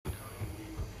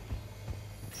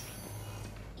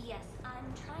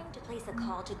a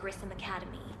call to GRISSOM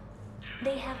Academy.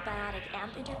 They have biotic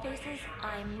amp interfaces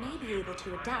I may be able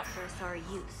to adapt for Asari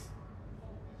use.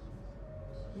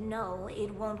 No,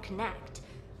 it won't connect.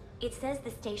 It says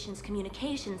the station's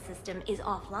communication system is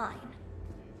offline.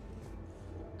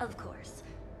 Of course,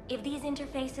 if these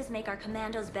interfaces make our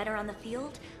commandos better on the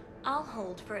field, I'll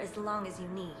hold for as long as you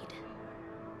need.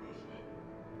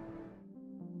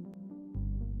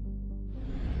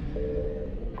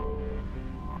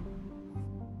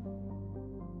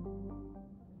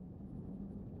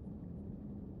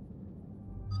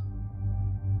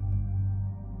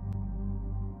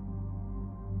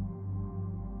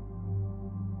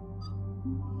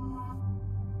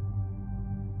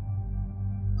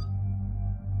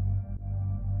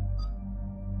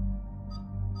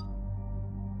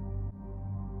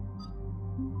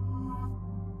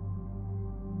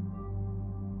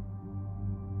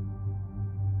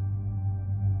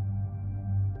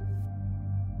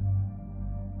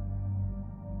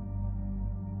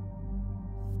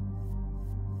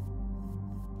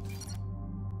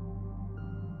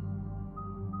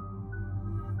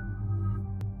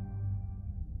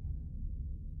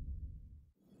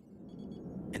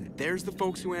 And there's the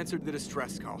folks who answered the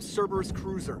distress call. Cerberus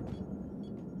cruiser.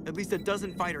 At least a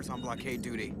dozen fighters on blockade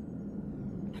duty.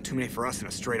 Not too many for us in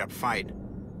a straight-up fight.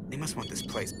 They must want this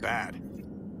place bad.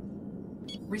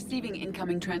 Receiving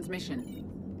incoming transmission.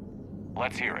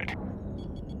 Let's hear it.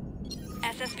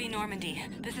 SSB Normandy,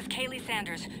 this is Kaylee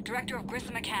Sanders, Director of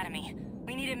GRISSOM Academy.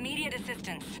 We need immediate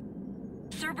assistance.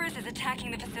 Cerberus is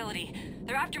attacking the facility.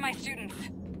 They're after my students.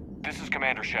 This is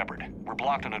Commander Shepard. We're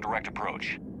blocked on a direct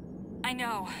approach. I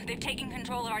know. They've taken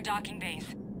control of our docking bays.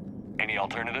 Any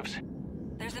alternatives?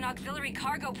 There's an auxiliary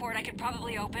cargo port I could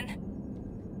probably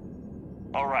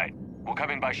open. All right. We'll come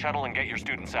in by shuttle and get your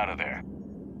students out of there.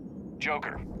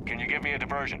 Joker, can you give me a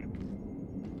diversion?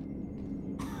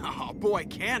 Oh boy,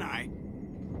 can I?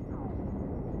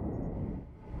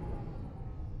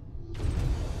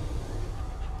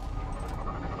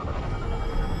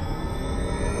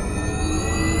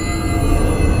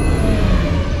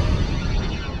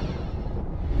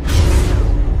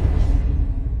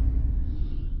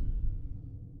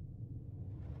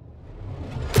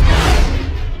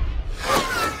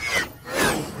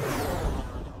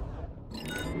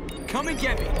 Come and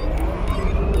get me!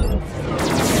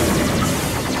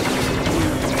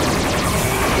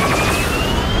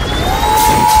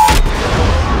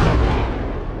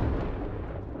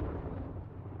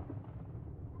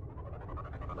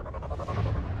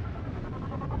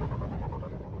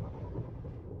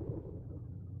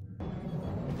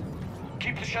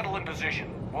 Keep the shuttle in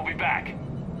position. We'll be back.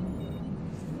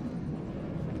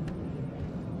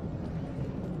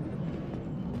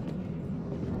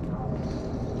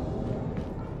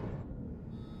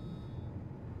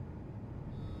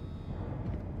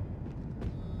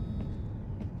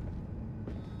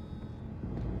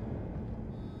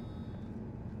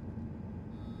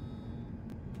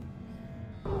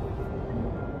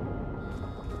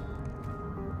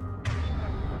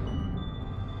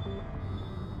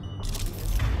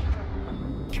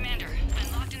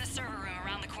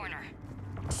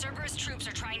 Cerberus troops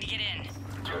are trying to get in.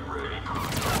 Get ready.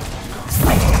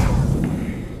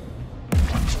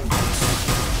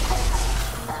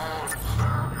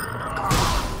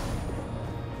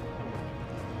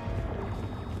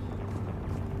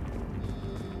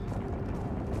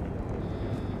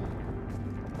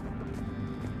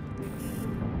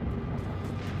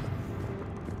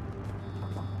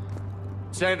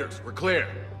 Sanders, we're clear.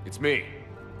 It's me.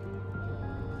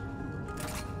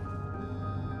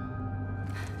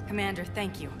 Commander,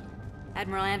 thank you.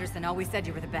 Admiral Anderson always said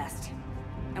you were the best.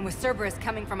 And with Cerberus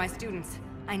coming for my students,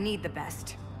 I need the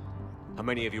best. How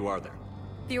many of you are there?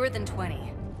 Fewer than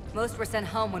 20. Most were sent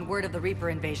home when word of the Reaper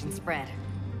invasion spread.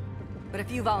 But a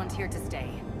few volunteered to stay.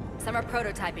 Some are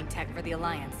prototyping tech for the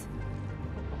Alliance.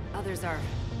 Others are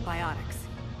biotics.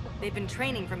 They've been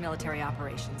training for military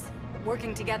operations,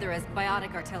 working together as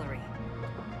biotic artillery.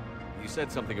 You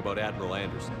said something about Admiral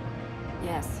Anderson.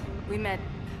 Yes, we met...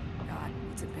 God,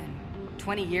 what's it been?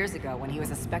 20 years ago when he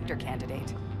was a Spectre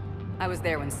candidate. I was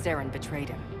there when Saren betrayed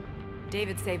him.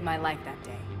 David saved my life that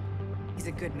day. He's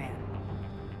a good man.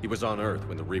 He was on Earth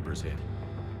when the Reapers hit.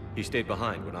 He stayed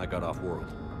behind when I got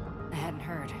off-world. I hadn't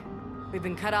heard. We've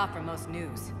been cut off from most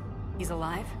news. He's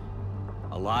alive?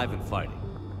 Alive and fighting.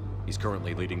 He's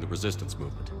currently leading the resistance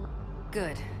movement.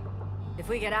 Good. If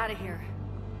we get out of here...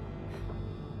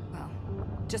 well,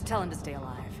 just tell him to stay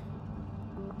alive.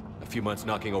 A few months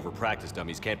knocking over practice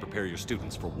dummies can't prepare your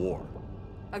students for war.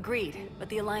 Agreed, but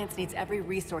the Alliance needs every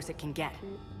resource it can get.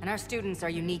 And our students are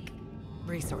unique...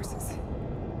 resources.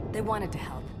 They wanted to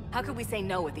help. How could we say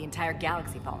no with the entire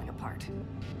galaxy falling apart?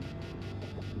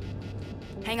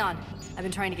 Hang on. I've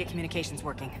been trying to get communications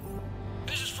working.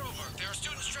 This is Froberg. There are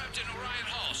students trapped in Orion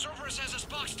Hall. Cerberus has us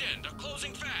boxed in. They're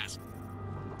closing fast.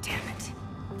 Damn it.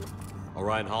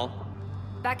 Orion Hall?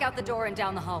 Back out the door and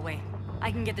down the hallway.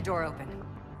 I can get the door open.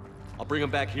 I'll bring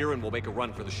him back here and we'll make a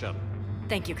run for the shuttle.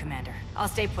 Thank you, Commander. I'll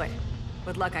stay put.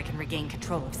 With luck, I can regain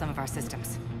control of some of our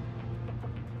systems.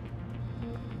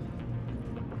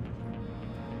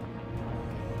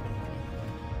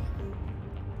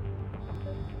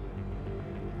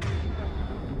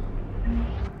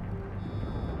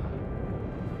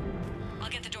 I'll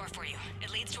get the door for you.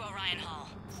 It leads to Orion Hall.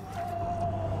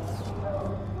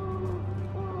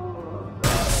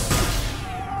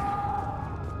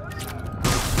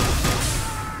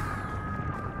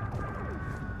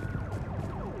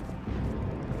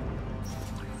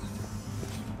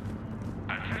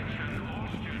 Attention all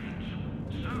students.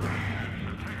 Cerberus troops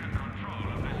have taken control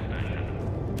of this station.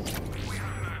 We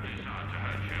have no desire to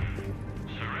hurt you.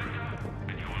 Surrender,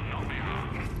 and you will not be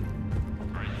harmed.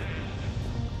 Resist,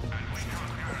 and we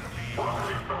can't guarantee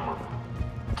you.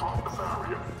 Drop the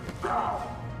barrier. Now.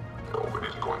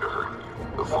 Nobody's going to hurt you.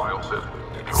 The file says we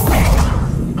control.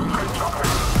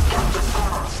 Captain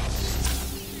Burns.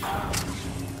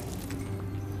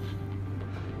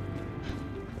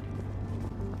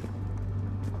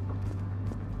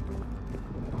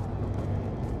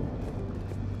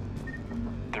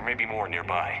 There may be more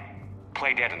nearby.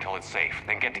 Play dead until it's safe,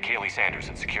 then get to Kaylee Sanders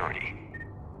at security.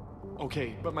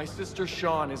 Okay, but my sister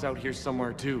Sean is out here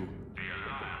somewhere too. The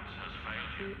Alliance has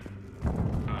failed you.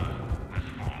 Earth has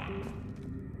fallen.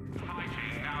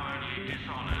 Fighting now only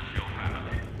dishonors your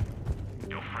family,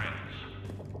 your friends.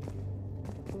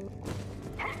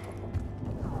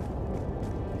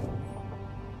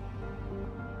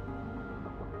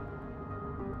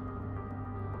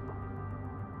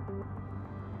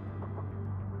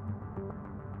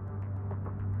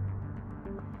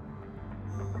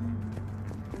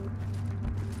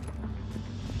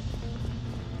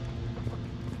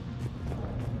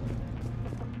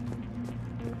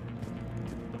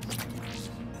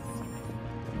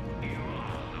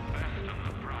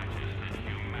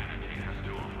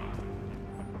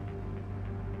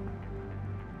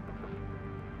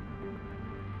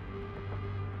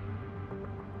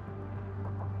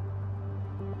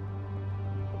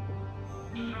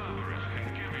 Cerberus can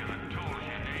give you the tools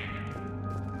you need.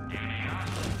 You need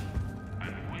us,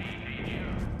 and we need you,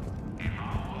 if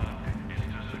our work is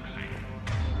to succeed.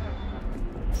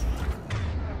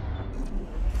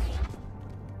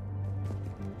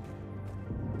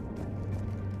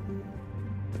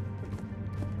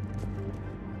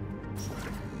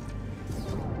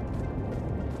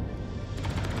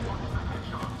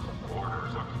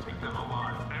 Orders are to take them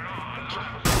alive. They're on.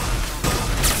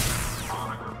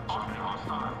 Monitor on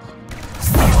hostiles.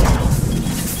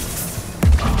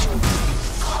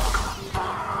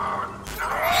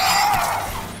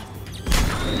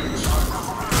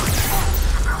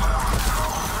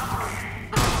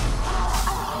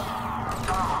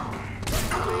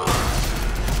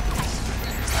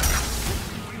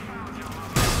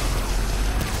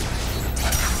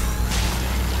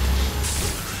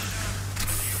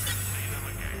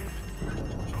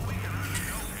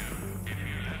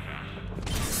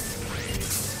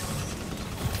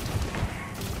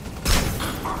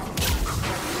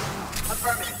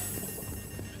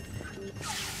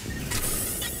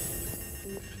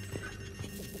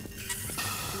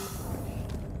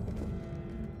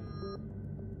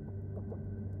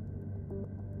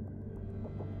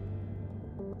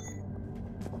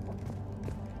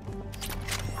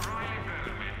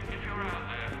 If you're out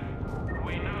there,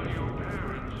 we know your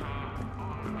parents are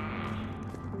on Earth.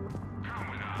 Come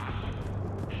with us.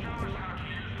 Show us how to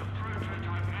use the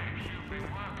prototype X you've been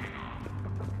working on.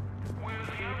 We're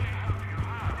the only hope you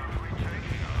have of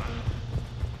retaking Earth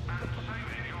and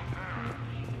saving your parents.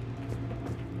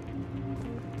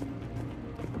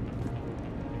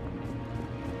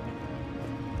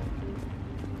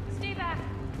 Stay back.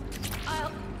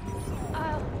 I'll...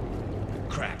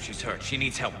 Crap, she's hurt. She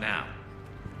needs help now.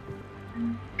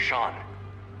 Sean,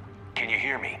 can you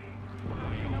hear me?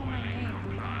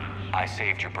 I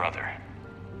saved your brother.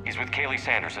 He's with Kaylee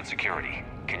Sanders at security.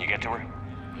 Can you get to her?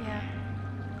 Yeah.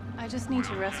 I just need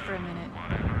to rest for a minute.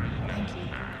 Thank you.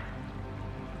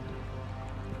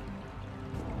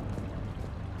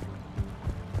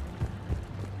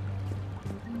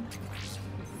 Cerberus troops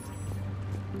have taken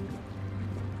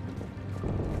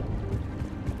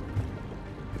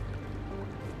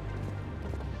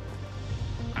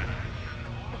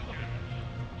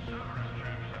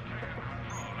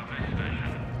control of this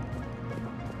station.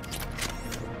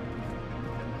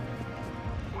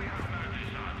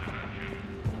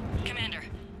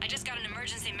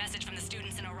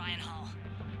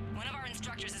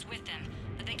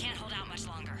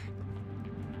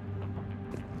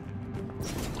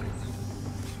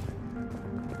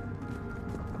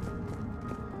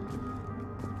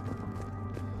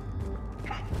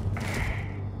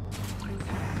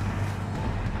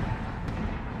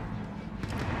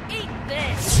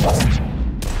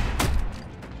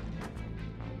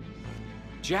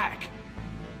 Jack!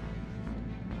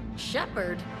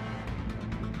 Shepard?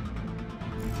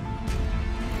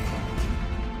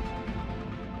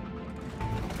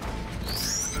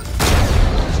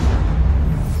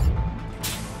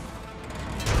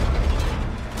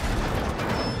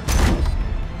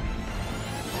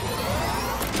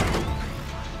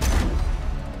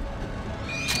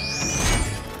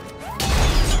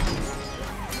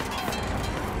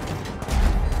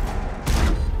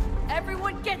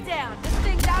 Everyone get down! This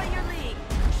thing's out of your league!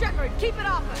 Shepard, keep it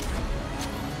off us!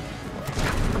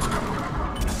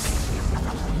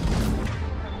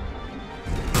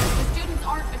 The students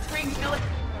aren't a trained military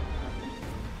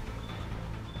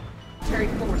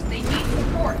force. They need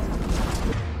support.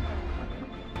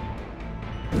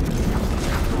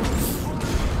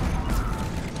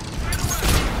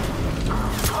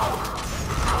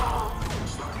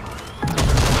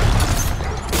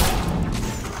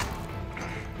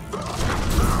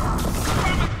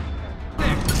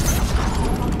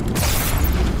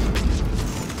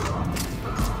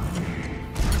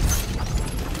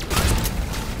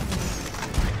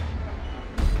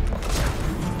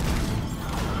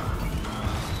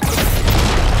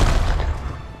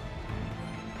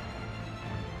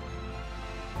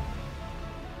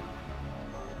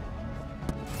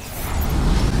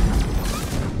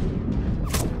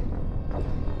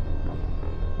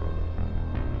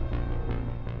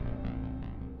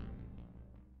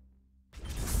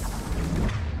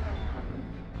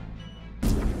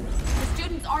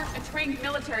 Aren't a trained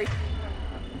military force.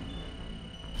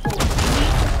 They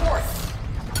need support.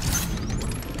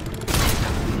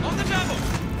 On the double!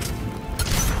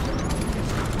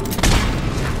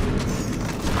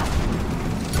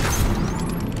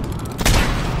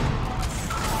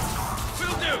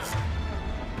 Will do!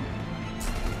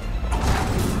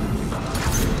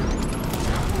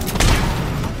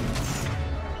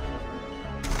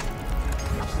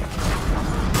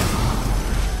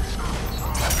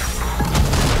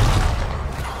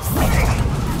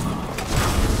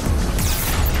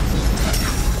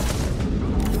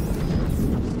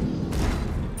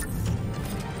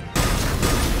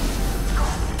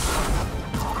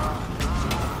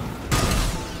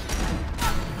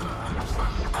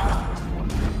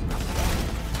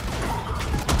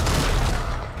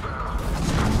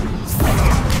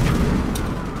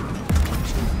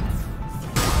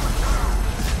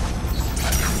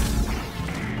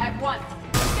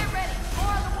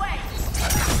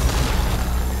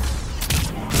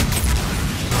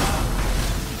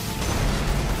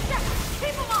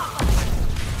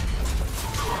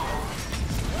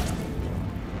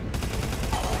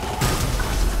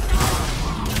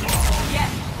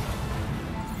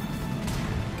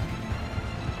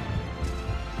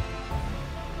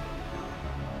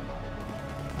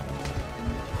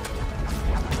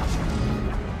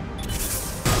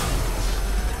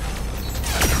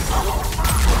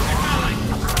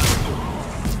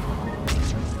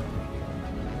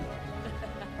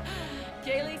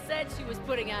 She was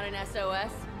putting out an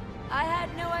SOS. I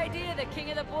had no idea the king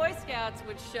of the Boy Scouts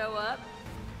would show up.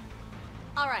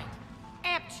 All right,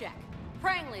 amp check.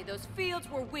 Prangley, those fields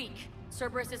were weak.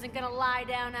 Cerberus isn't gonna lie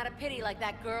down out of pity like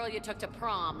that girl you took to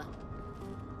prom.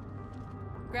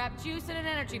 Grab juice and an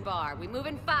energy bar. We move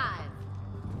in 5.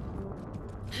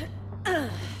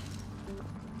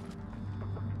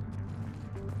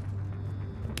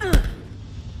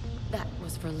 That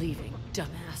was for leaving,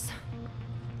 dumbass.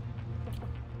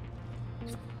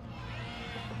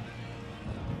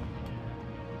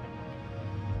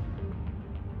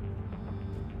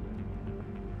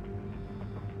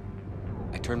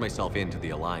 I turned myself in to the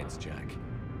Alliance, Jack.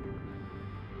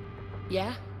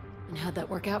 Yeah? And how'd that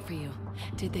work out for you?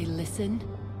 Did they listen?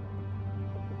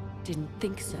 Didn't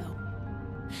think so.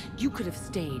 You could have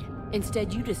stayed.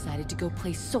 Instead, you decided to go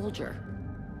play soldier.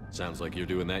 Sounds like you're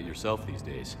doing that yourself these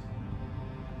days.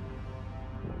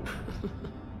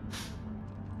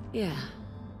 Yeah.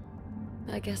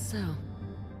 I guess so.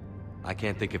 I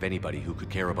can't think of anybody who could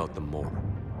care about them more.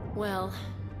 Well,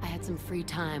 I had some free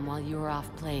time while you were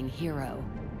off playing hero.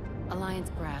 Alliance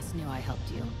Brass knew I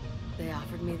helped you. They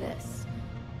offered me this.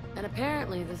 And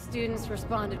apparently the students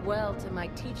responded well to my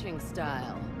teaching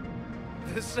style.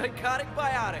 The psychotic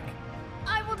biotic!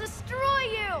 I will destroy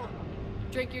you!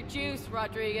 Drink your juice,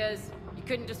 Rodriguez. You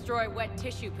couldn't destroy wet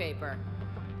tissue paper.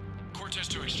 Cortez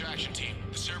to extraction team.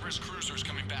 The Cerberus cruiser's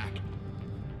coming back.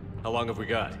 How long have we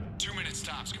got? 2 minutes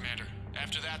tops, Commander.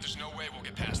 After that, there's no way we'll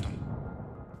get past them.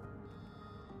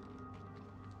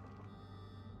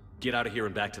 Get out of here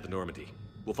and back to the Normandy.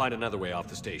 We'll find another way off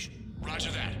the station.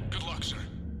 Roger that. Good luck, sir.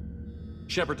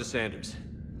 Shepard to Sanders.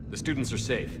 The students are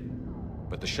safe,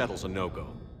 but the shuttle's a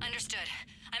no-go. Understood.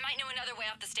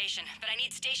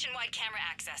 system-wide camera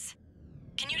access.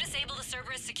 Can you disable the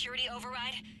Cerberus security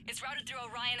override? It's routed through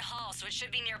Orion Hall, so it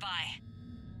should be nearby.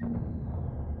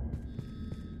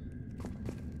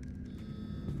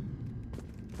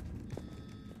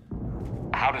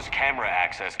 How does camera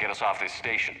access get us off this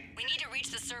station? We need to reach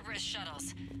the Cerberus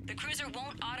shuttles. The cruiser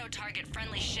won't auto-target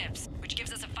friendly ships, which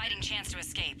gives us a fighting chance to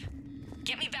escape.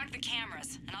 Get me back the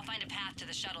cameras, and I'll find a path to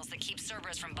the shuttles that keeps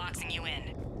Cerberus from boxing you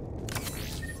in.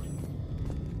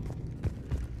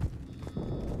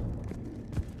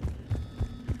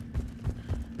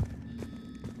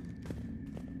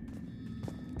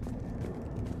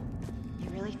 You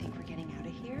really think we're getting out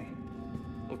of here?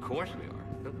 Of course we are.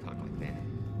 Don't talk like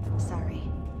that. Sorry.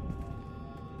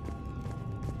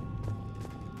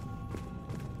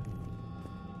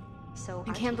 So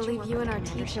I can't believe you and our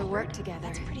teacher work together.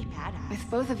 That's pretty badass. With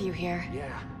both of you here.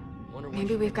 Yeah. Wonder why Maybe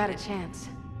she we've got a did it. chance.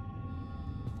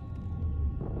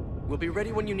 We'll be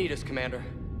ready when you need us, Commander.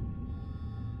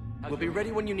 We'll be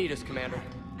ready when you need us, Commander.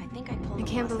 I think I pulled I a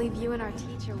can't muscle. believe you and our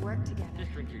teacher work together.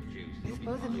 Just drink your juice. With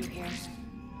both of you here.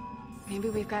 Maybe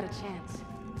we've got a chance.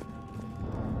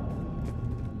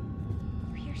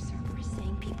 You hear Cerberus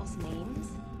saying people's names?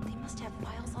 They must have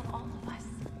files on all of us.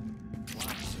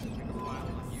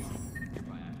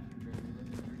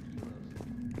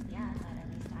 Yeah, but at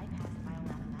least I passed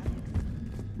biomathematics.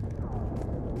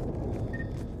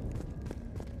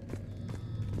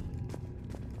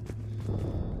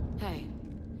 Hey,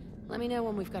 let me know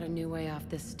when we've got a new way off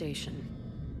this station.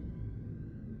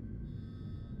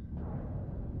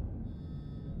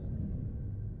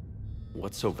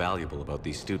 What's so valuable about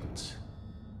these students?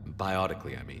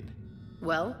 Biotically, I mean.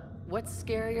 Well, what's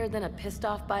scarier than a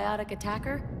pissed-off biotic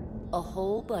attacker? A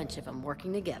whole bunch of them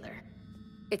working together.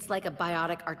 It's like a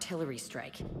biotic artillery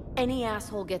strike. Any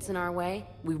asshole gets in our way,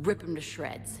 we rip him to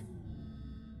shreds.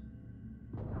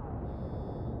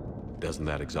 Doesn't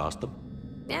that exhaust them?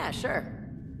 Yeah, sure.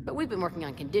 But we've been working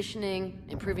on conditioning,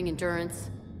 improving endurance.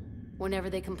 Whenever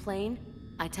they complain,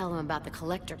 I tell them about the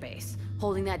collector base,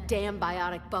 holding that damn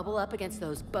biotic bubble up against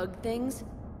those bug things.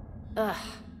 Ugh,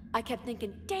 I kept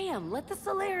thinking, damn, let the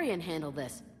Solarian handle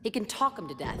this. He can talk them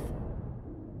to death.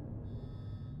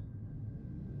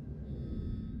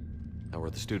 How are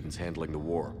the students handling the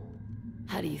war?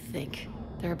 How do you think?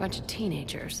 They're a bunch of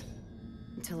teenagers.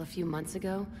 Until a few months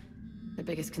ago, their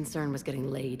biggest concern was getting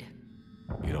laid.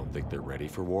 You don't think they're ready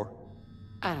for war?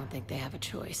 I don't think they have a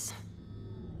choice.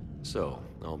 So,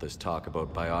 all this talk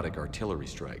about biotic artillery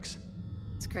strikes.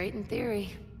 It's great in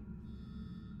theory.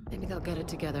 Maybe they'll get it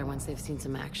together once they've seen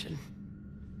some action.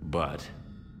 But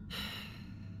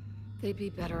They'd be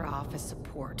better off as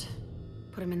support.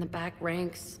 Put them in the back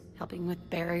ranks, helping with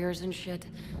barriers and shit.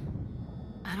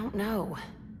 I don't know.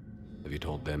 have you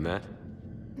told them that?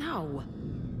 No.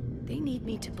 They need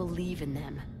me to believe in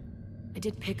them. I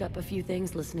did pick up a few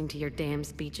things listening to your damn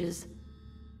speeches.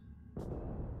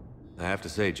 I have to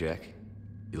say, Jack,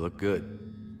 you look good.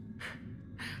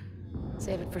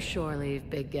 Save it for shore leave,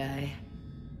 big guy.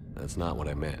 That's not what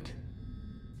I meant.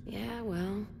 Yeah,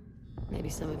 well, maybe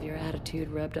some of your attitude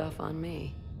rubbed off on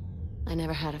me. I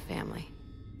never had a family.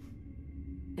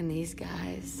 And these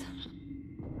guys...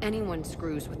 Anyone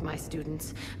screws with my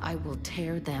students, I will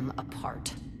tear them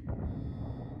apart.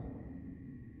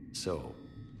 So,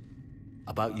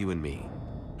 about you and me.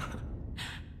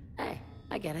 Hey,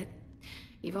 I get it.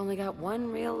 You've only got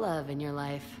one real love in your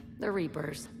life, the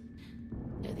Reapers.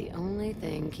 They're the only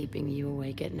thing keeping you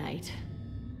awake at night.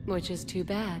 Which is too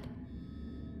bad,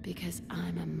 because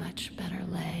I'm a much better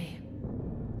lay.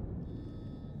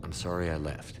 I'm sorry I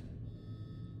left.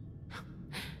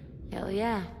 Hell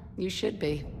yeah, you should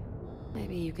be.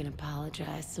 Maybe you can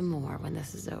apologize some more when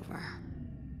this is over.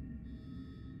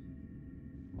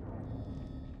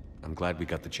 I'm glad we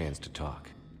got the chance to talk.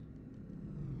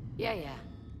 Yeah.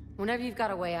 Whenever you've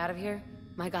got a way out of here,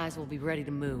 my guys will be ready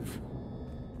to move.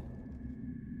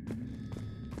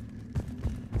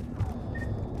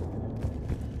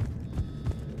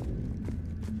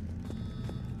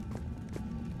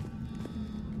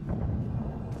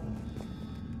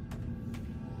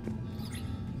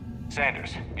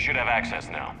 Sanders, you should have access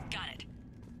now. Got it.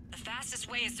 The fastest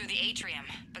way is through the atrium,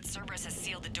 but Cerberus has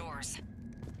sealed the doors.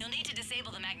 You'll need to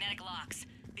disable the magnetic locks.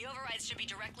 The overrides should be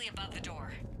directly above the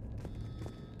door.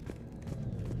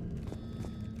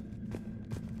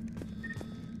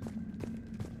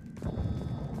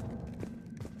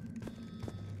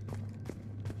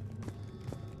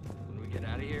 When we get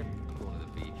out of here, I'm going to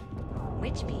the beach.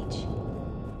 Which beach?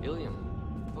 Ilium.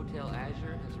 Hotel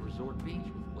Azure has a resort beach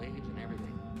with waves and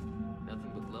everything.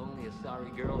 Nothing but lonely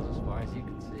Asari girls as far as you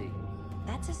can see.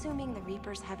 That's assuming the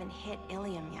Reapers haven't hit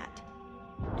Ilium yet.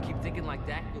 You keep thinking like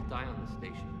that, you'll die on the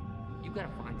station. You gotta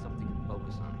find something to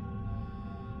focus on.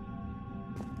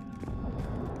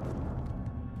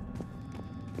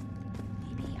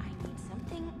 Maybe I need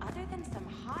something other than some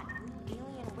hot blue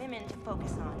alien women to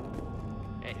focus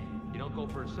on. Hey, you don't go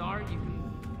for a SAR, you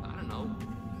can, I don't know,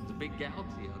 there's a big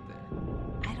galaxy out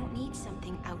there. I don't need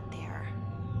something out there.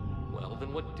 Well,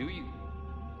 then what do you?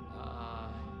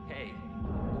 Hey,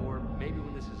 or maybe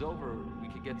when this is over, we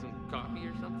could get some coffee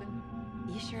or something?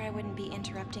 You sure I wouldn't be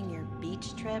interrupting your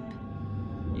beach trip?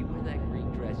 You wear that green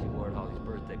dress you wore at Holly's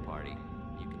birthday party.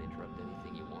 You can interrupt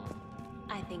anything you want.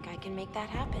 I think I can make that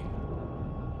happen.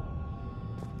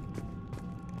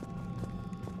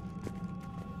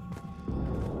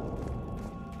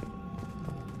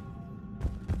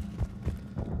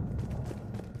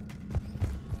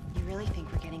 You really think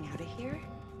we're getting out of here?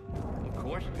 Of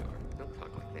course we are. Don't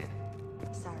talk like that.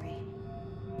 Sorry.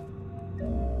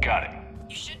 Got it.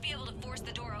 You should be able to force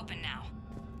the door open now.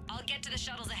 I'll get to the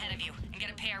shuttles ahead of you and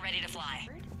get a pair ready to fly.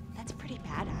 That's pretty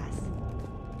badass.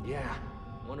 Yeah.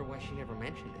 Wonder why she never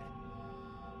mentioned it.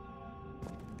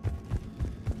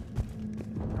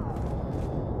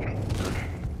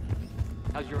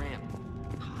 How's your amp?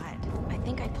 Hot. I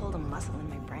think I pulled a muscle in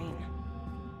my brain.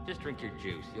 Just drink your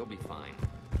juice. You'll be fine.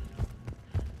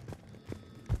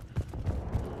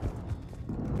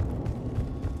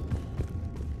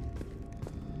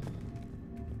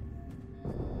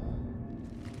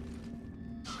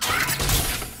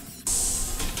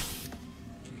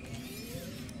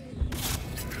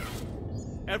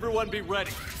 Everyone be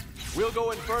ready. We'll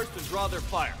go in first and draw their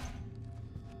fire.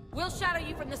 We'll shadow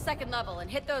you from the second level and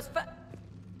hit those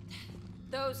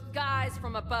guys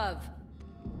from above.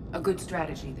 A good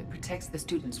strategy that protects the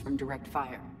students from direct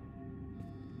fire.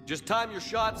 Just time your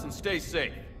shots and stay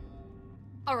safe.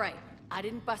 All right, I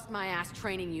didn't bust my ass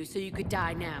training you so you could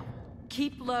die now.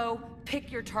 Keep low, pick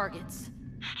your targets.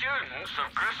 Students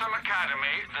of GRISSOM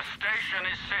Academy, the station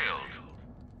is sealed.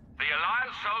 The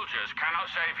Alliance soldiers cannot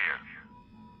save you.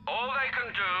 All they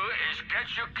can do is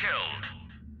get you killed.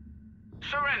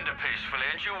 Surrender peacefully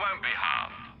and you won't be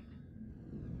harmed.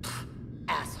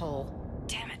 Asshole.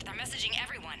 Damn it, they're messaging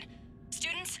everyone.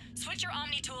 Students, switch your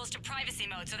Omni tools to privacy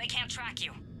mode so they can't track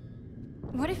you.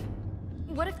 What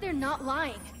if they're not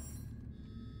lying?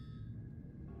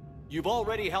 You've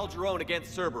already held your own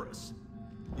against Cerberus.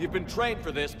 You've been trained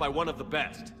for this by one of the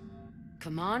best.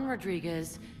 Come on,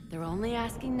 Rodriguez. They're only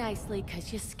asking nicely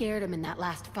because you scared them in that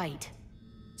last fight.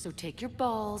 So take your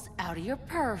balls out of your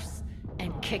purse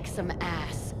and kick some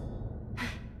ass.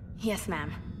 Yes,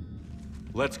 ma'am.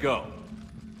 Let's go.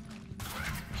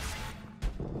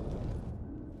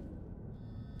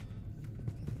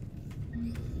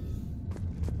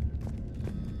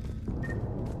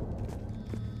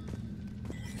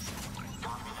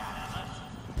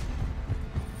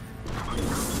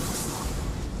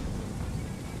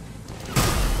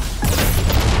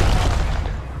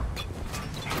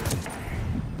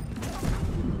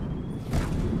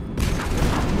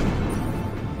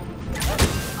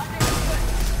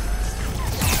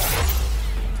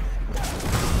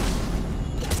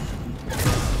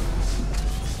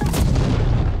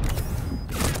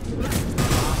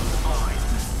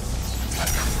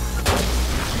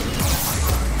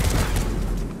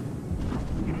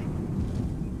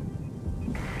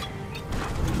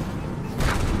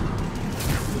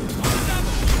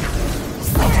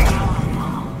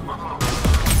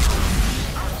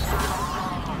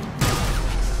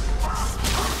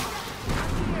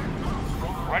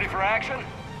 Ready for action?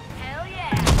 Hell yeah!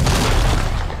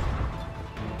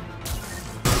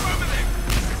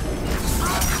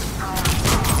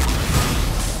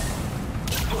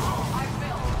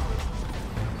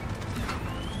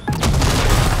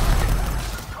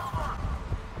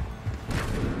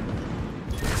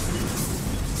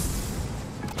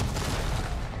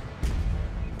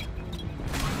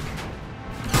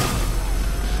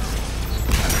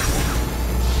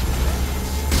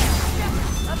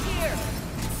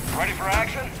 Ready for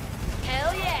action?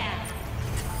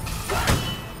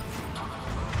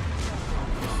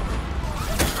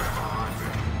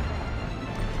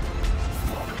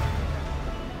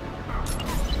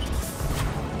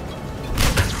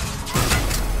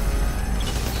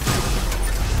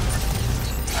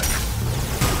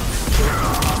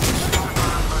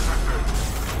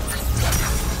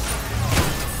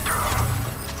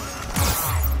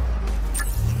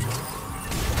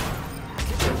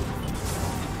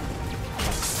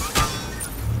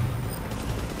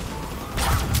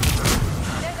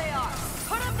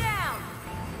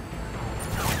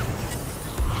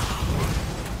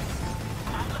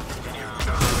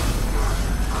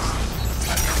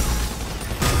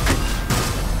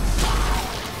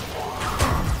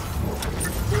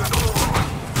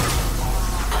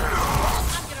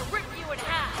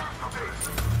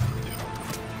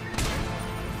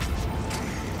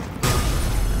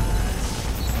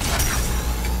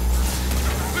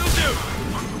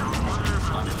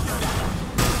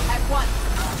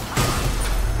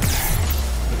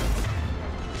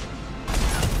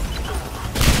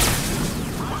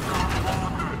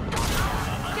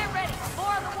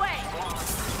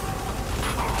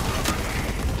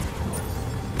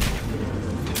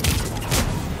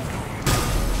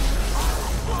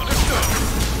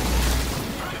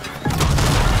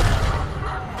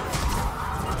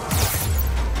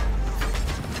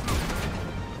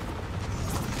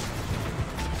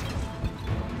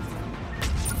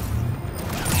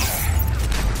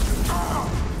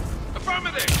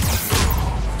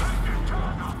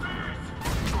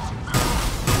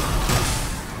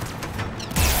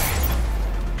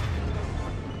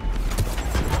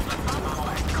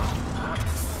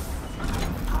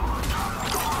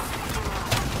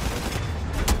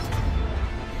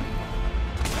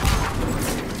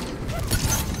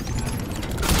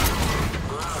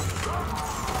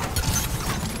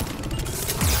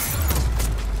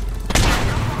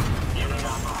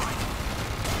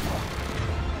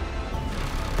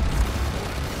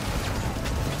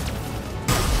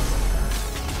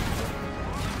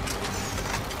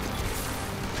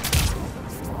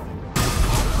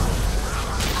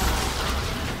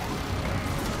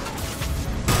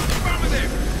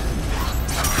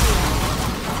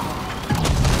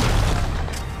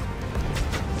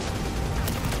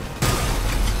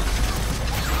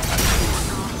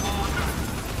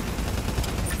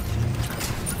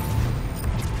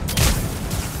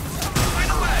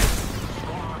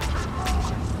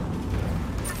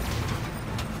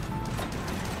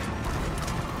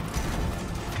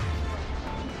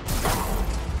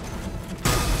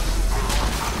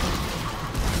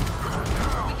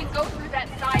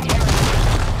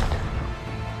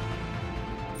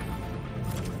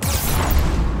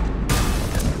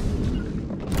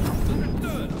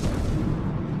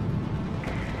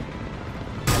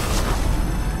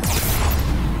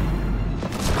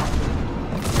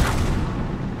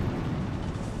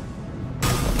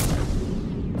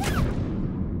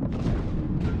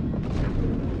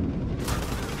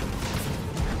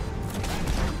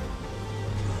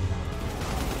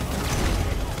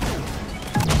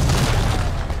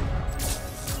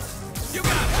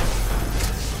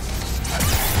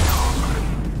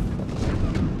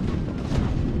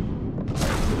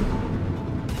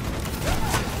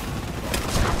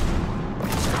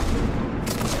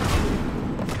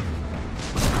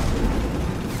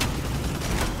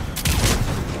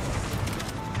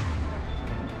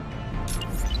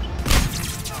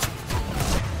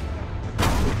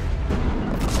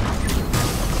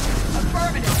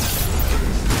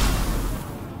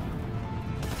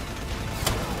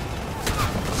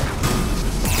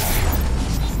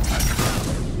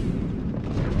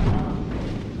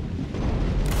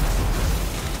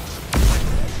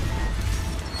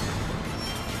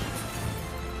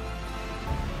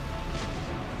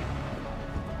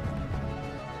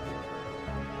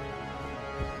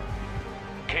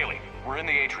 We're in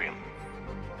the atrium.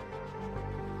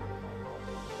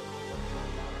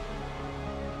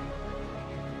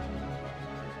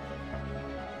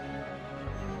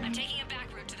 I'm taking a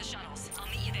back route to the shuttles. I'll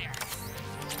meet you there.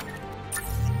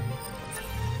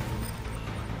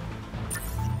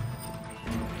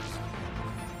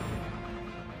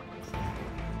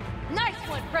 Nice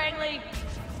one, Franklin!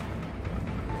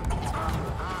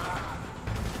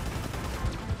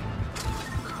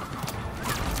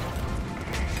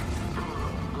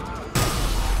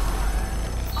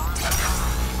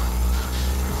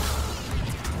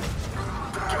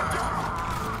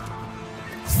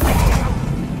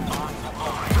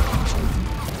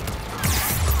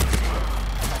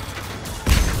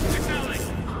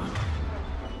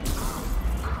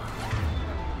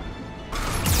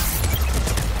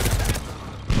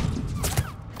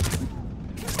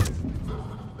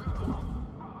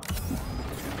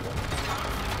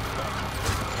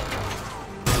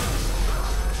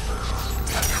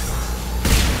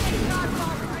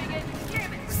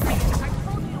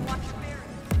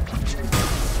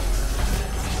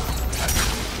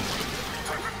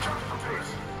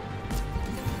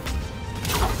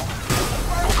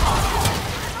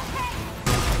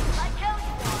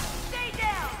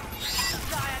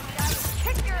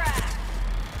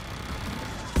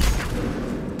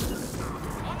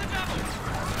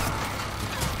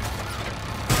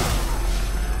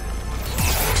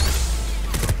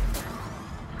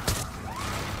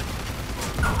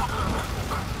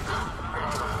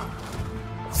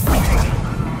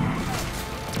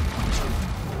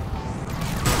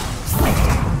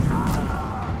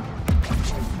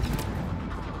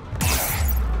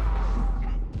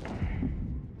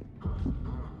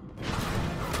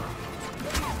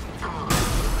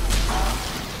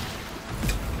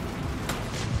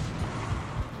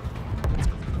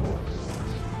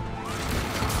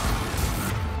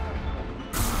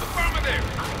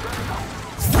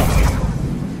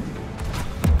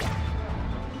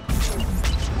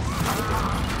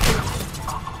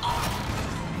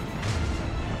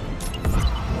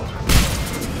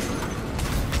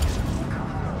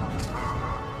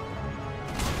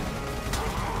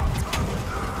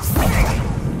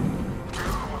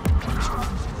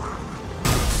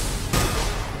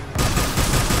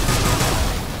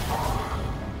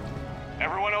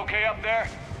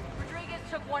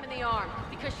 One in the arm,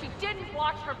 because she didn't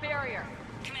watch her barrier.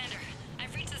 Commander,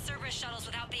 I've reached the Cerberus shuttles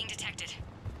without being detected.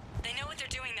 They know what they're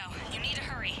doing, though. You need to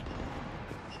hurry.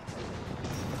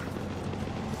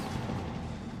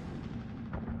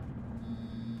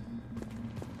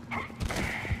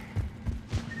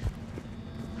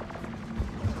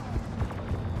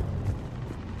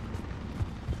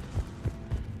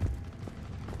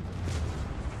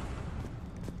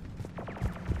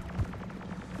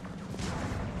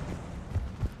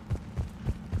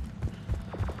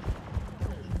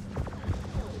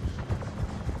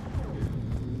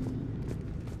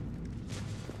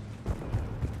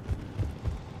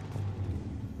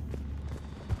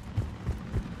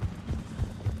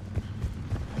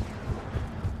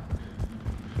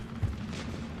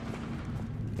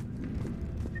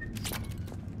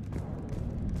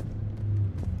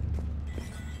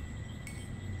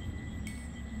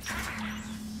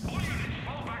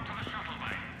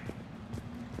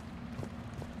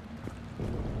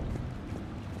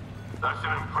 That's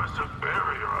an impressive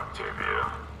barrier,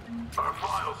 Octavia. Our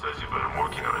file says you've been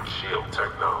working on shield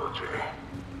technology.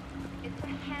 It's a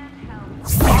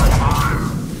handheld.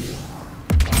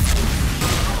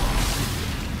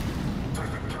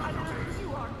 I don't know who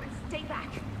you are, but stay back.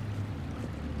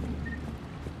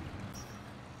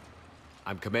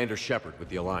 I'm Commander Shepard with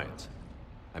the Alliance.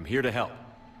 I'm here to help.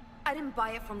 I didn't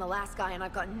buy it from the last guy, and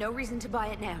I've got no reason to buy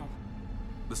it now.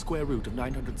 The square root of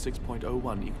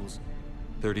 906.01 equals...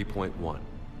 30.1.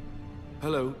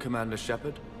 Hello, Commander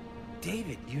Shepard.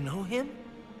 David, you know him?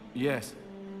 Yes.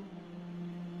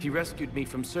 He rescued me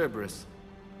from Cerberus.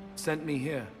 Sent me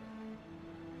here.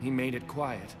 He made it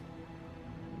quiet.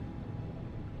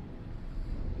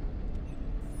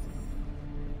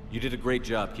 You did a great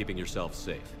job keeping yourself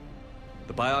safe.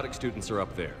 The biotic students are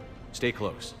up there. Stay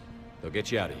close. They'll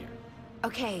get you out of here.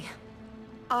 Okay.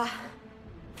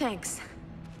 Thanks.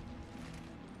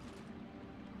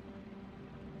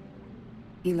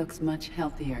 He looks much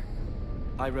healthier.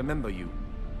 I remember you.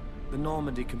 The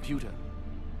Normandy computer.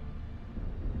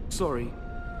 Sorry.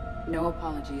 No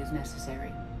apology is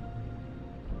necessary.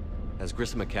 Has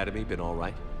GRISSOM Academy been all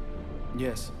right?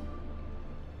 Yes.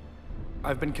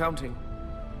 I've been counting.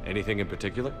 Anything in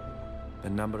particular? The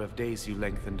number of days you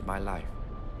lengthened my life.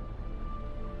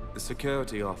 The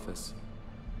security office.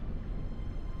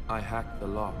 I hacked the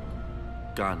lock.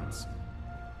 Guns.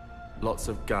 Lots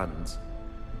of guns.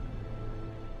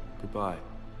 Goodbye.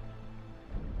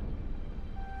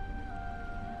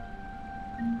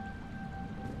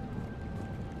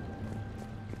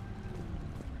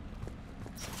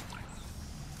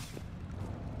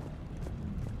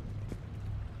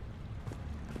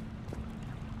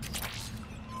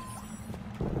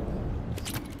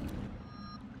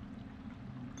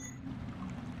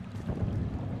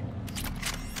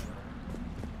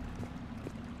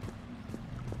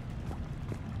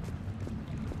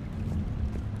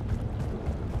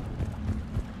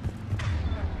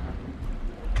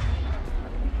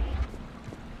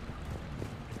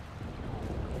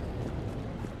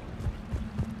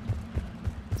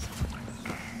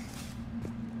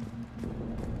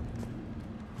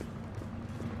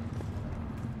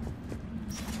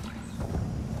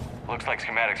 Looks like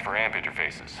schematics for amp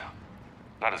interfaces.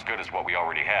 Not as good as what we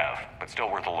already have, but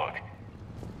still worth a look.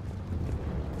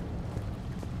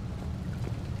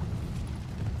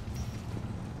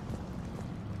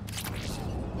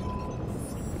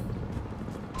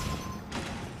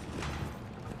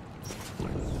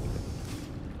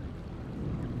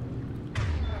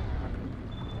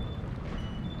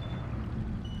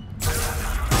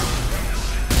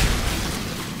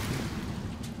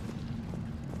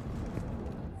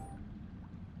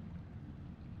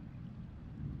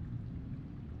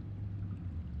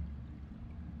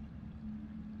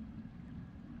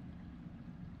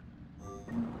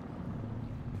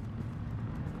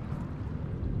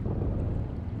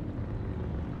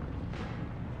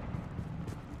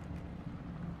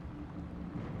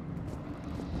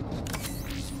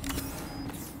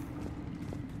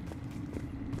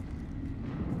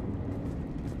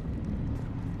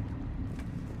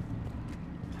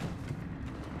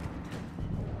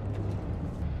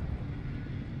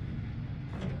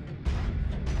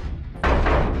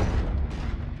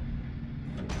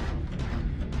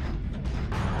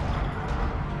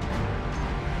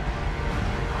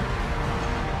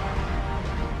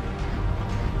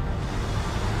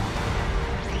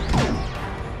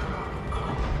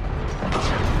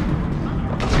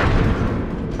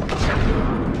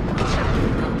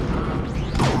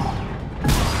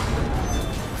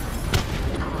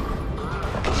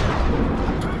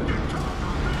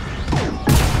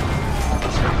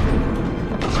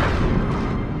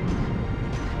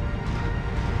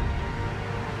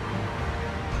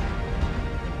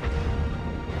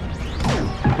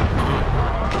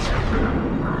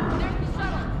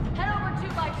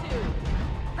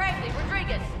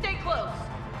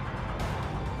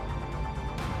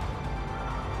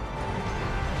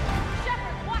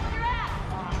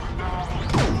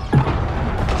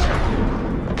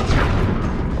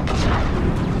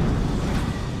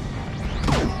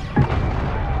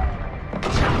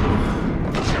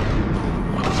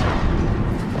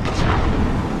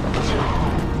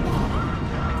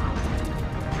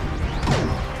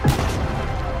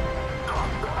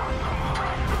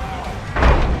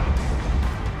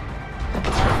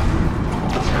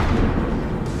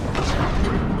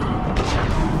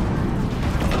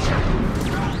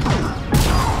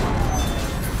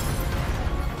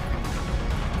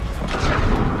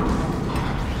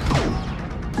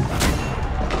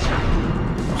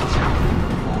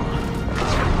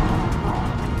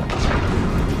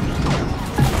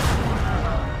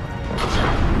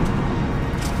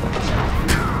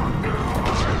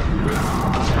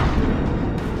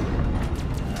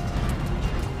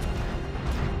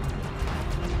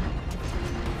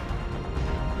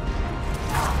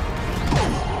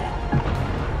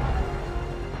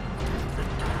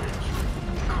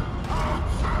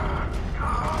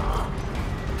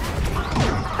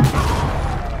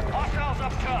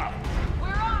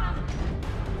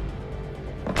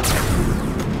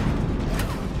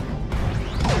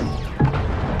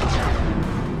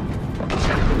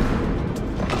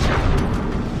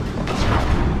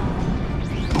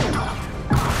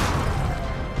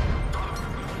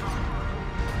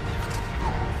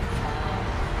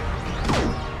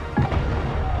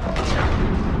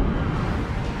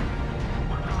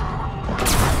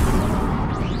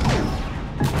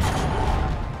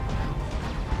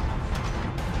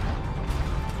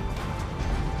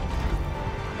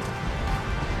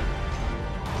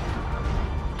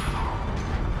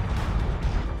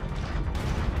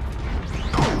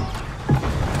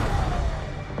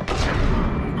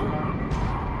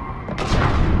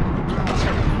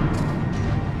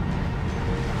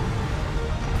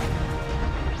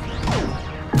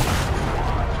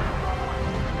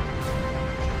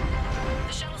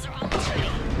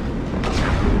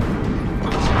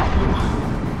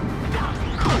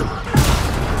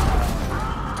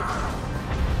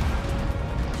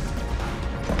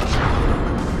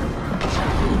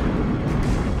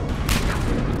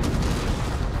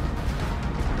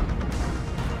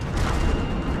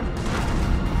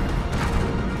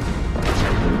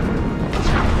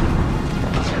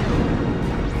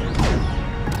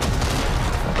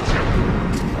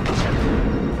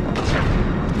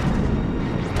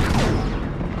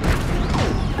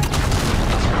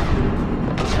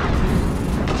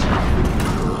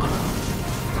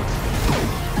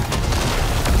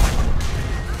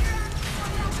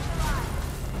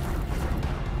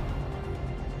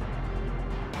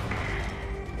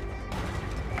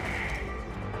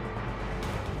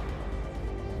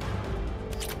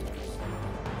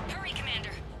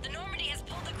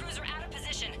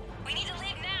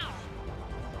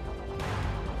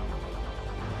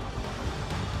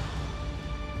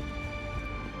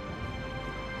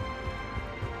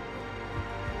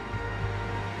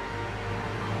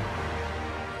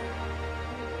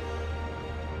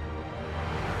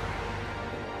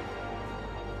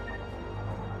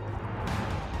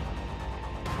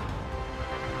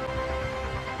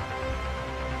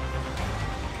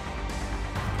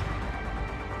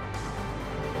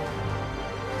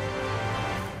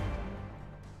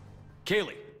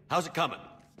 Kaylee, how's it coming?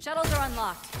 Shuttles are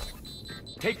unlocked.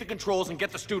 Take the controls and get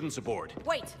the students aboard.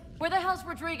 Wait, where the hell's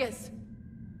Rodriguez?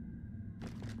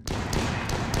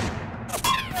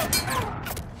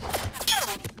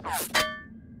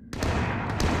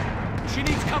 She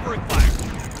needs covering fire.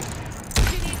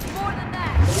 She needs more than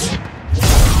that.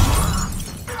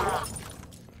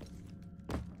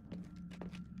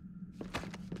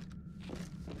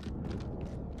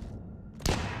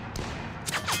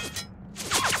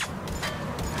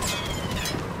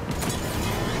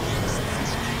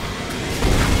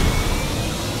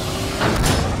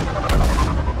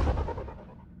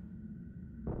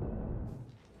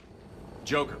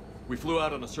 Joker, we flew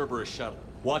out on a Cerberus shuttle.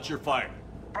 Watch your fire.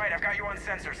 Right, I've got you on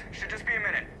sensors. Should just be a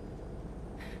minute.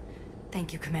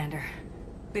 Thank you, Commander.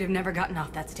 We'd have never gotten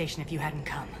off that station if you hadn't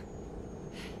come.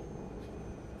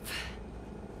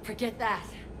 Forget that.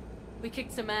 We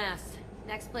kicked some ass.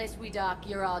 Next place we dock,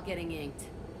 you're all getting inked.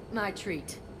 My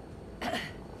treat.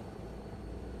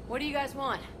 What do you guys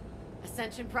want?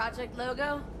 Ascension Project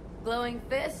logo? Glowing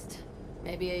fist?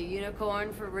 Maybe a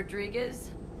unicorn for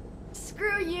Rodriguez?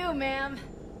 Screw you, ma'am!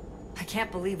 I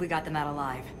can't believe we got them out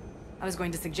alive. I was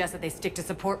going to suggest that they stick to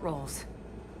support roles.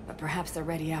 But perhaps they're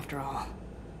ready after all.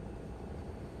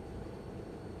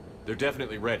 They're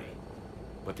definitely ready.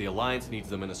 But the Alliance needs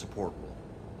them in a support role.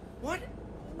 What?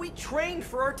 We trained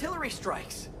for artillery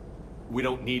strikes. We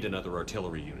don't need another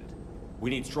artillery unit. We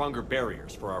need stronger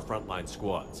barriers for our frontline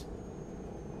squads.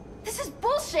 This is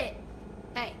bullshit!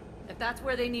 Hey, if that's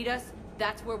where they need us,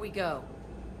 that's where we go.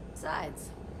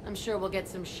 Besides, I'm sure we'll get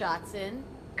some shots in.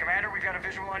 Commander, we've got a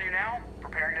visual on you now.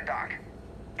 Preparing to dock.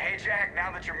 Hey, Jack,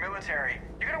 now that you're military,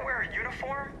 you gonna wear a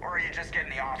uniform, or are you just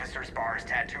getting the officer's bars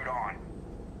tattooed on?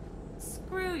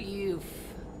 Screw you,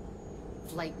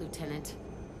 Flight Lieutenant.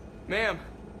 Ma'am,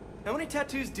 how many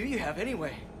tattoos do you have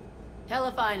anyway? Hell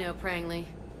if I know, Prangley.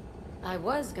 I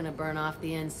was gonna burn off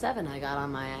the N7 I got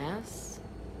on my ass.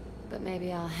 But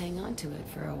maybe I'll hang on to it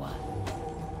for a while.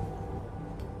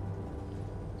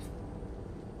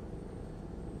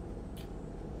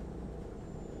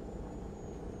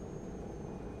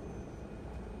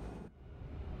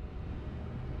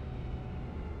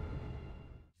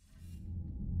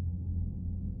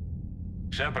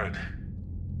 Shepard,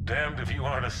 damned if you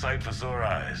aren't a sight for sore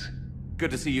eyes.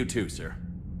 Good to see you too, sir.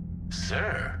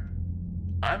 Sir?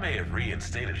 I may have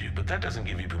reinstated you, but that doesn't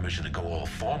give you permission to go all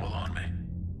formal on me.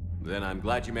 Then I'm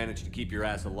glad you managed to keep your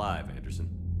ass alive, Anderson.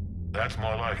 That's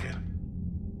more like it.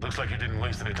 Looks like you didn't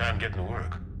waste any time getting to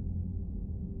work.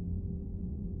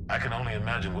 I can only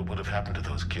imagine what would have happened to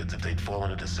those kids if they'd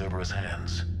fallen into Cerberus'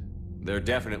 hands. They're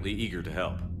definitely eager to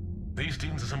help. These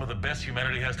students are some of the best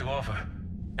humanity has to offer.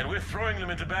 And we're throwing them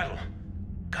into battle.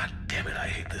 God damn it, I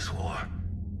hate this war.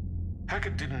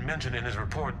 Hackett didn't mention in his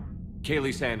report...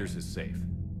 Kaylee Sanders is safe.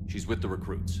 She's with the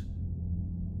recruits.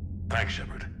 Thanks,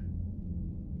 Shepard.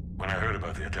 When I heard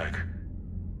about the attack,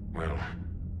 well,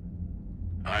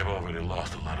 I've already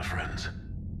lost a lot of friends.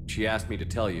 She asked me to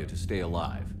tell you to stay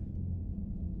alive.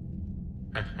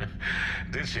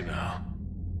 Did she now?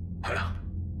 Well,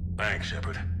 thanks,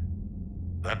 Shepard.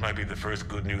 That might be the first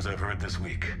good news I've heard this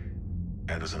week.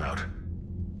 Anderson out.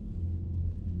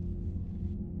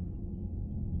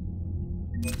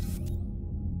 You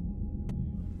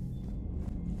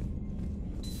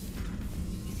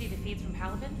see the feeds from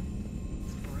Paladin?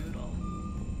 It's brutal.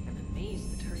 I'm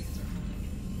amazed the Turians are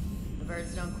holding. The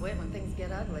birds don't quit when things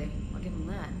get ugly. I'll give them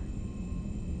that.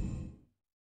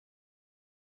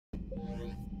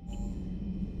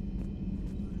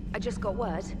 I just got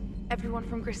word. Everyone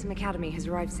from GRISSOM Academy has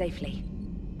arrived safely.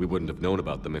 We wouldn't have known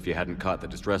about them if you hadn't caught the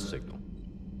distress signal.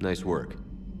 Nice work.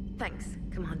 Thanks,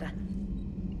 Commander.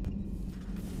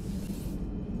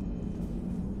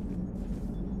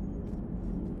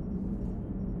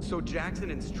 So Jack's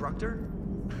an instructor?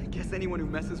 I guess anyone who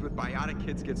messes with biotic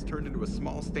kids gets turned into a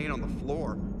small stain on the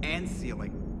floor and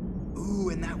ceiling. Ooh,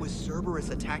 and that was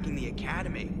Cerberus attacking the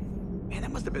academy. Man,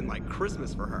 that must have been like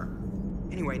Christmas for her.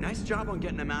 Anyway, nice job on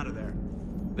getting them out of there.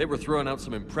 They were throwing out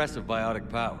some impressive biotic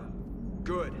power.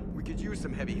 Good. We could use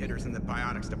some heavy hitters in the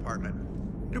biotics department.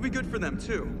 It'll be good for them,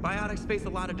 too. Biotics face a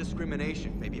lot of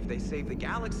discrimination. Maybe if they save the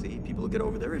galaxy, people will get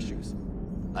over their issues.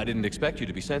 I didn't expect you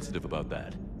to be sensitive about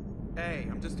that. Hey,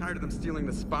 I'm just tired of them stealing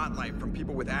the spotlight from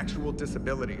people with actual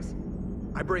disabilities.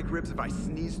 I break ribs if I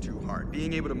sneeze too hard.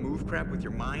 Being able to move crap with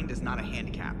your mind is not a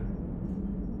handicap.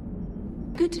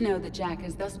 Good to know that Jack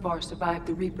has thus far survived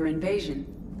the Reaper invasion.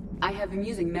 I have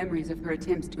amusing memories of her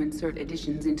attempts to insert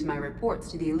additions into my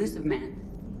reports to the Elusive Man.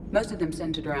 Most of them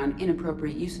centered around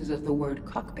inappropriate uses of the word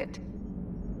cockpit.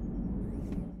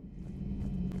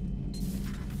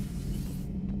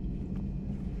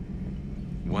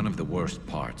 one of the worst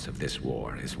parts of this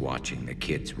war is watching the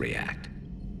kids react.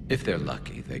 If they're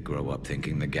lucky, they grow up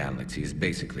thinking the galaxy is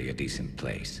basically a decent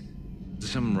place.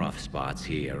 Some rough spots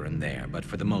here and there, but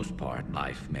for the most part,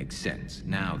 life makes sense.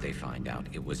 Now they find out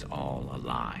it was all a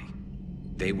lie.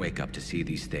 They wake up to see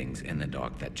these things in the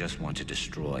dark that just want to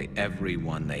destroy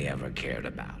everyone they ever cared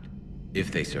about.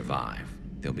 If they survive,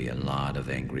 there'll be a lot of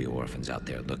angry orphans out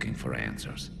there looking for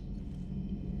answers.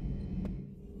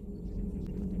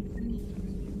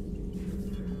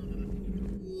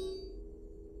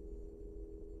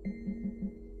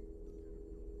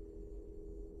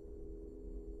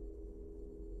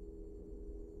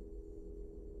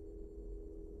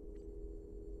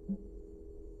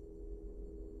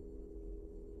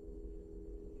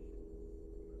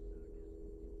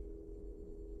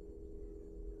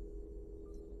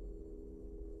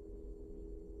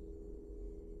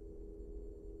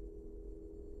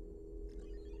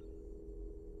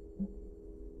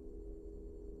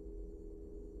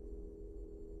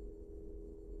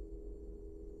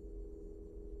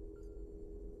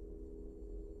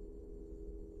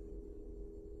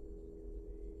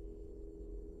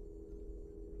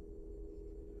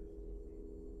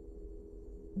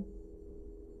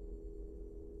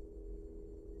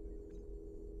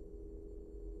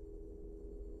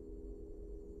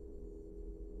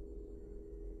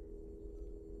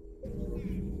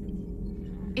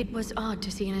 It was odd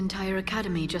to see an entire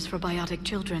academy just for biotic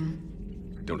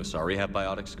children. Don't Asari have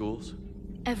biotic schools?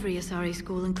 Every Asari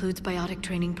school includes biotic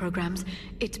training programs.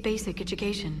 It's basic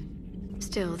education.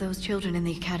 Still, those children in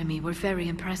the academy were very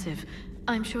impressive.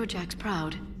 I'm sure Jack's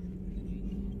proud.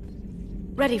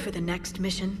 Ready for the next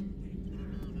mission?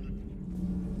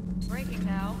 Breaking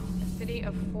now. A city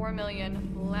of 4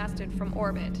 million blasted from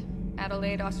orbit.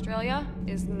 Adelaide, Australia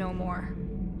is no more.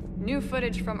 New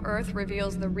footage from Earth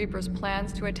reveals the Reaper's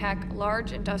plans to attack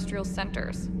large industrial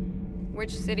centers.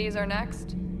 Which cities are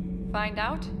next? Find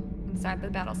out inside the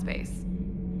battle space.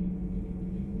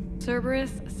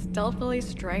 Cerberus stealthily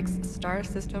strikes Star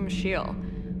System shield.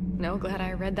 No, glad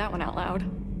I read that one out loud.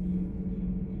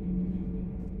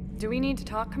 Do we need to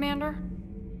talk, Commander?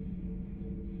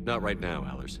 Not right now,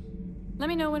 Allers. Let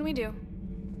me know when we do.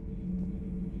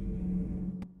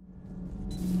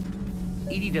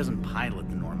 EDI doesn't pilot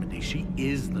the Normandy, she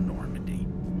is the Normandy.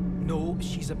 No,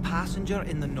 she's a passenger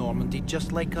in the Normandy,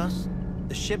 just like us.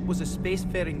 The ship was a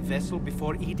spacefaring vessel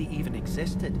before EDI even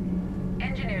existed.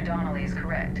 Engineer Donnelly is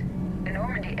correct. The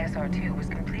Normandy SR-2 was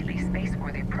completely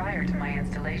spaceworthy prior to my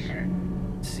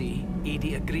installation. See,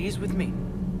 EDI agrees with me.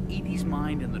 EDI's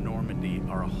mind and the Normandy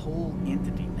are a whole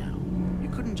entity now. You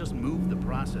couldn't just move the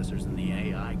processors in the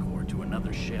AI core to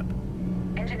another ship.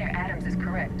 Engineer Adams is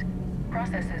correct.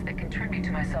 Processes that contribute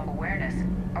to my self-awareness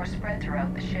are spread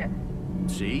throughout the ship.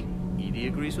 See? EDI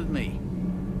agrees with me.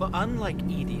 But unlike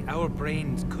EDI, our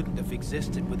brains couldn't have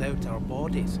existed without our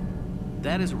bodies.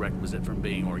 That is a requisite from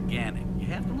being organic. You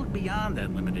have to look beyond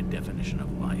that limited definition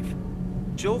of life.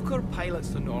 Joker pilots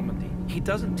the Normandy. He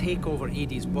doesn't take over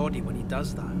EDI's body when he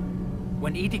does that.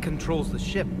 When EDI controls the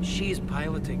ship, she's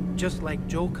piloting, just like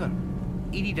Joker.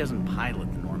 EDI doesn't pilot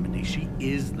the Normandy, she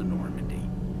is the Normandy.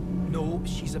 No,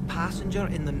 she's a passenger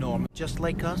in the Normandy, just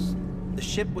like us. The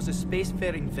ship was a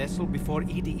spacefaring vessel before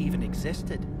EDI even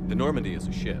existed. The Normandy is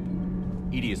a ship.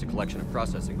 EDI is a collection of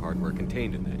processing hardware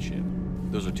contained in that ship.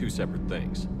 Those are two separate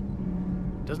things.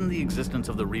 Doesn't the existence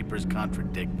of the Reapers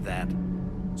contradict that?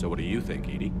 So what do you think,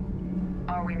 EDI?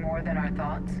 Are we more than our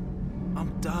thoughts?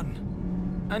 I'm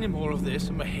done. Any more of this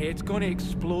and my head's gonna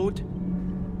explode.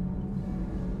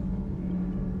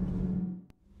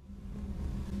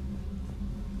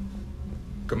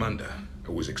 Commander,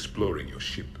 I was exploring your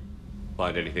ship.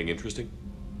 Find anything interesting?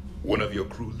 One of your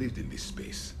crew lived in this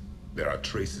space. There are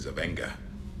traces of anger.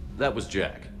 That was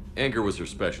Jack. Anger was her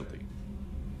specialty.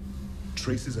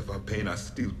 Traces of her pain are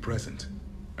still present.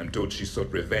 I'm told she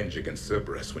sought revenge against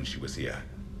Cerberus when she was here.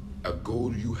 A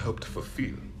goal you helped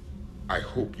fulfill. I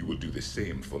hope you will do the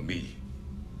same for me.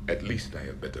 At least I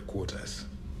have better quarters.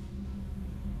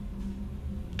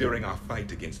 During our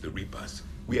fight against the Reapers,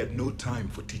 we had no time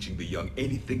for teaching the young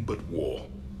anything but war.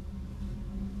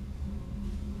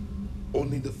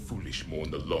 Only the foolish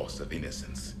mourn the loss of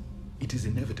innocence. It is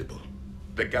inevitable.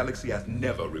 The galaxy has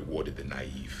never rewarded the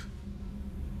naive.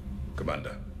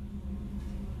 Commander.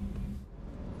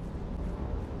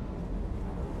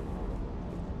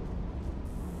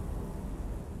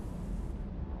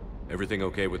 Everything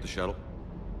okay with the shuttle?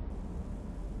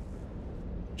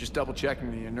 Just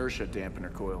double-checking the inertia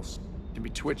dampener coils. Can be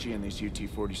twitchy in these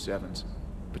UT-47s.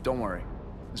 But don't worry,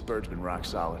 this bird's been rock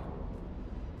solid.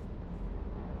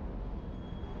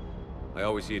 I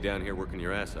always see you down here working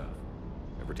your ass off.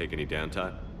 Ever take any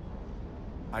downtime?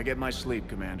 I get my sleep,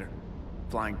 Commander.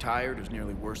 Flying tired is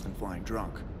nearly worse than flying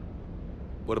drunk.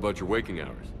 What about your waking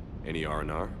hours? Any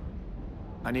R&R?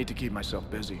 I need to keep myself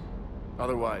busy.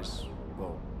 Otherwise,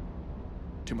 well,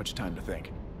 too much time to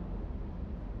think.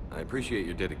 I appreciate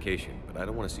your dedication, but I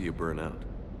don't want to see you burn out.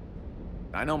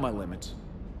 I know my limits.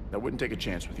 I wouldn't take a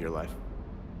chance with your life.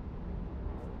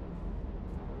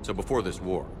 So before this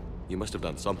war, you must have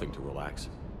done something to relax.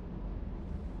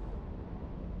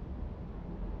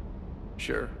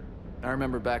 Sure. I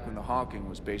remember back when the Hawking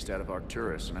was based out of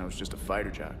Arcturus and I was just a fighter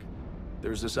jock.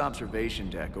 There was this observation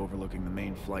deck overlooking the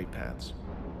main flight paths.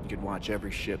 You could watch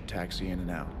every ship taxi in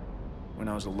and out. When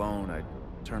I was alone, I'd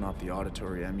turn off the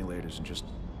auditory emulators and just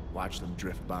watch them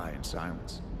drift by in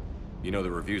silence. You know,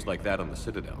 there are reviews like that on the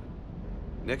Citadel.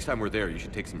 Next time we're there, you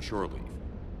should take some shore leave.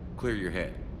 Clear your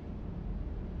head.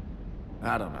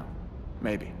 I don't know.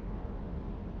 Maybe.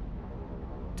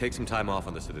 Take some time off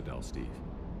on the Citadel, Steve.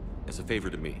 As a favor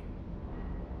to me.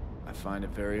 I find it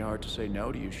very hard to say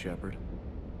no to you, Shepard.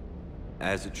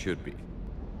 As it should be.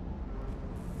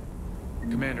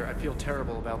 Commander, I feel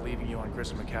terrible about leaving you on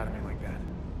Grissom Academy like that.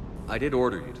 I did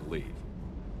order you to leave.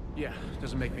 Yeah,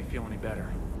 doesn't make me feel any better.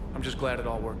 I'm just glad it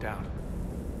all worked out.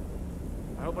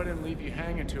 I hope I didn't leave you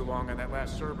hanging too long on that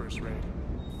last Cerberus raid.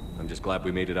 I'm just glad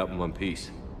we made it out in one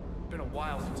piece. Been a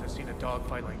while since I've seen a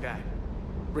dogfight like that.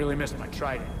 Really missed my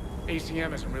trident.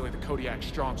 ACM isn't really the Kodiak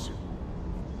strong suit.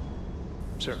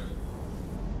 Sir.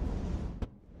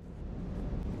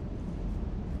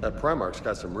 That Primarch's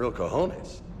got some real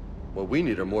cojones. What we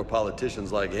need are more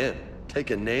politicians like him,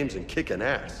 taking names and kicking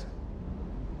ass.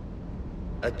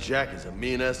 That Jack is a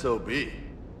mean SOB,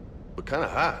 but kinda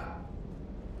hot.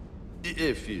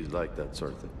 If you like that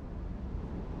sort of thing.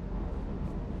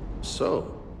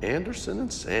 So, Anderson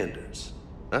and Sanders.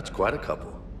 That's quite a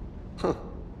couple. Huh.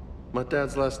 My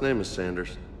dad's last name is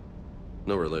Sanders.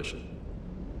 No relation.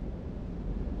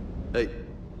 Hey.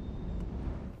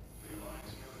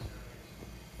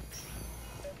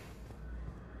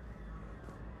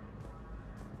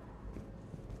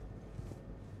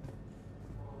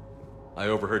 I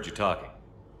overheard you talking.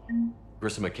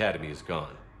 Grissom Academy is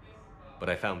gone. But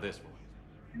I found this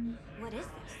one. What is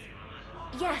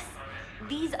this? Yes,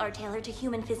 these are tailored to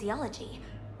human physiology,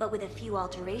 but with a few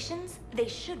alterations, they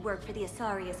should work for the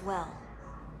Asari as well.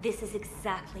 This is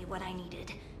exactly what I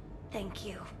needed. Thank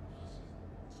you.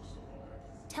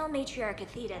 Tell Matriarch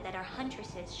Athena that our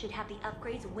huntresses should have the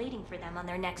upgrades waiting for them on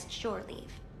their next shore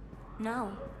leave.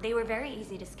 No, they were very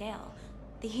easy to scale.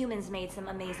 The humans made some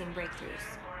amazing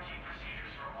breakthroughs.